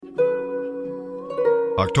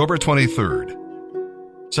October 23rd,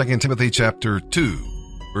 2 Timothy chapter 2,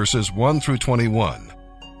 verses 1 through 21.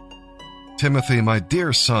 Timothy, my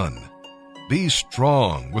dear son, be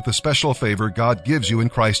strong with the special favor God gives you in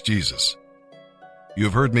Christ Jesus. You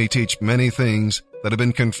have heard me teach many things that have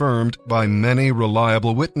been confirmed by many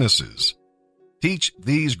reliable witnesses. Teach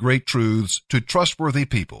these great truths to trustworthy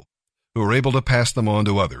people who are able to pass them on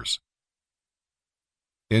to others.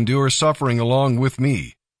 Endure suffering along with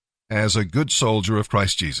me as a good soldier of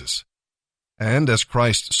Christ Jesus. And as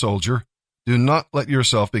Christ's soldier, do not let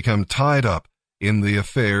yourself become tied up in the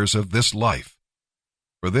affairs of this life,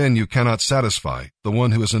 for then you cannot satisfy the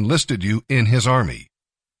one who has enlisted you in his army.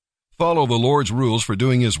 Follow the Lord's rules for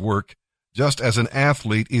doing his work, just as an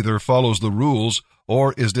athlete either follows the rules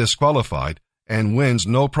or is disqualified and wins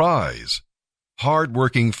no prize.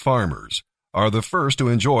 Hard-working farmers are the first to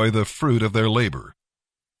enjoy the fruit of their labor.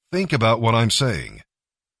 Think about what I'm saying.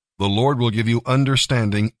 The Lord will give you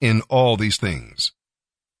understanding in all these things.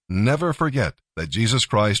 Never forget that Jesus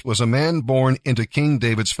Christ was a man born into King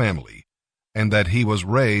David's family, and that he was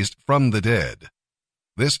raised from the dead.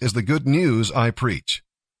 This is the good news I preach.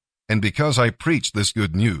 And because I preach this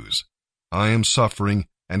good news, I am suffering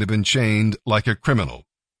and have been chained like a criminal.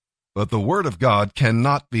 But the word of God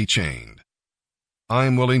cannot be chained. I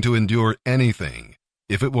am willing to endure anything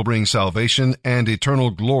if it will bring salvation and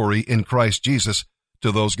eternal glory in Christ Jesus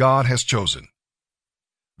to those God has chosen.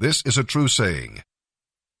 This is a true saying.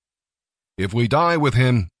 If we die with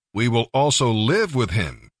him, we will also live with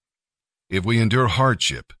him. If we endure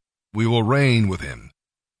hardship, we will reign with him.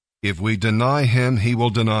 If we deny him, he will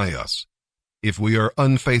deny us. If we are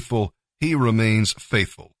unfaithful, he remains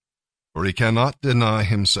faithful, for he cannot deny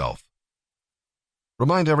himself.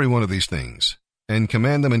 Remind everyone of these things, and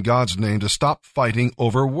command them in God's name to stop fighting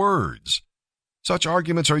over words. Such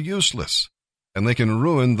arguments are useless, and they can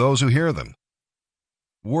ruin those who hear them.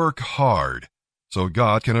 Work hard, so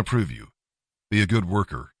God can approve you. Be a good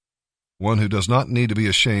worker, one who does not need to be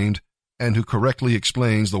ashamed and who correctly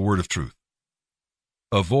explains the word of truth.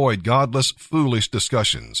 Avoid godless, foolish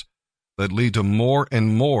discussions that lead to more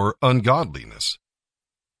and more ungodliness.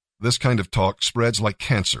 This kind of talk spreads like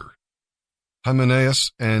cancer.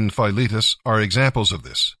 Hymenaeus and Philetus are examples of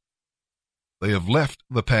this. They have left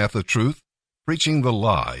the path of truth, preaching the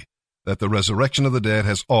lie that the resurrection of the dead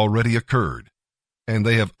has already occurred, and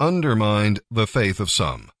they have undermined the faith of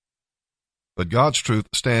some. But God's truth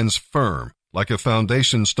stands firm like a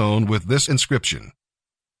foundation stone with this inscription: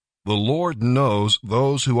 The Lord knows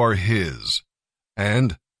those who are his,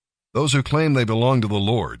 and those who claim they belong to the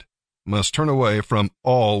Lord must turn away from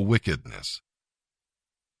all wickedness.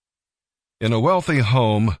 In a wealthy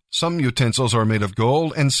home, some utensils are made of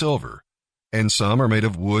gold and silver, and some are made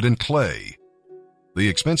of wood and clay. The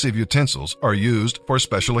expensive utensils are used for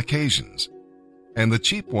special occasions, and the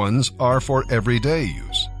cheap ones are for everyday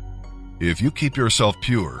use. If you keep yourself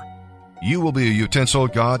pure, you will be a utensil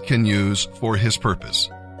God can use for his purpose.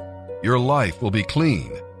 Your life will be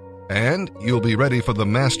clean, and you'll be ready for the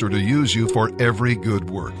Master to use you for every good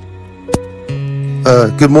work.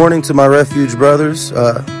 Good morning to my refuge brothers.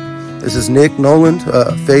 This is Nick Noland,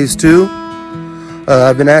 Phase 2.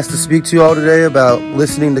 I've been asked to speak to you all today about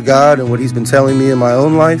listening to God and what he's been telling me in my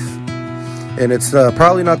own life. And it's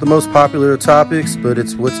probably not the most popular of topics, but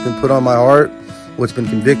it's what's been put on my heart, what's been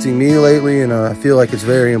convicting me lately, and I feel like it's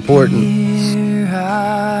very important. Here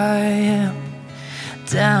I am,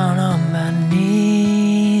 down on my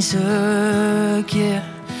knees again,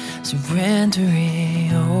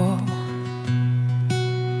 surrendering all,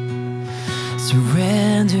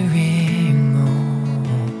 surrendering all.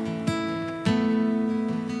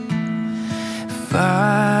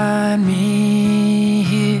 Find me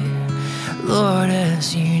here, Lord,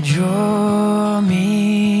 as you draw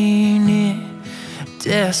me near,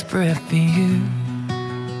 desperate for you.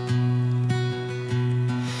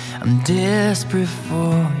 I'm desperate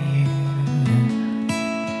for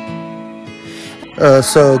you.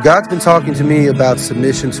 So God's been talking to me about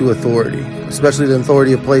submission to authority, especially the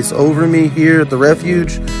authority placed over me here at the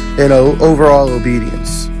refuge, and overall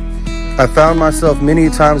obedience. I found myself many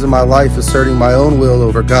times in my life asserting my own will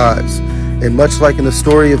over God's, and much like in the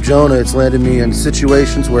story of Jonah, it's landed me in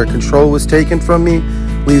situations where control was taken from me,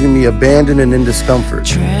 leaving me abandoned and in discomfort.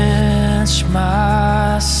 Drench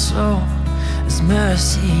my soul as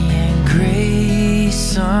mercy and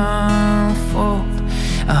grace unfold.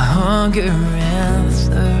 A hunger and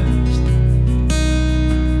thirst,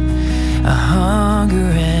 a hunger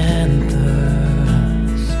and thirst.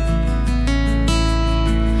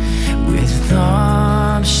 With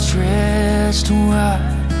arms stretched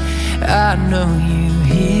wide, I know you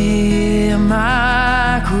hear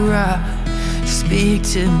my cry. Speak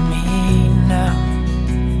to me now.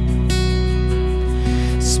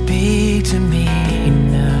 Speak to me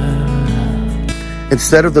now.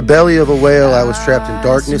 Instead of the belly of a whale, I was trapped in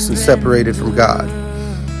darkness and separated from God.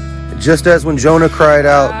 Just as when Jonah cried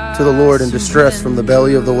out to the Lord in distress from the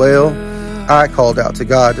belly of the whale, I called out to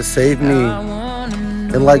God to save me.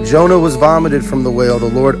 And like Jonah was vomited from the whale, the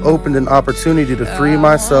Lord opened an opportunity to free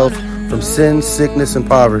myself from sin, sickness, and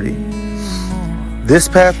poverty. This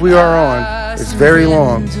path we are on is very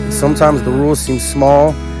long, and sometimes the rules seem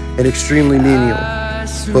small and extremely menial,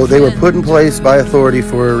 but they were put in place by authority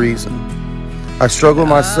for a reason. I struggle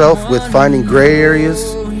myself with finding gray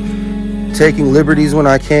areas, taking liberties when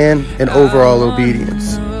I can, and overall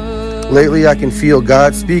obedience. Lately, I can feel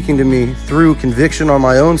God speaking to me through conviction on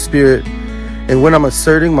my own spirit and when I'm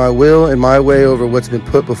asserting my will and my way over what's been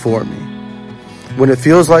put before me. When it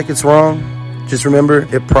feels like it's wrong, just remember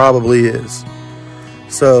it probably is.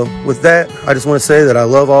 So with that, I just want to say that I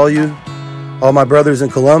love all you, all my brothers in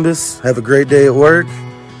Columbus. Have a great day at work,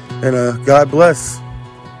 and God bless.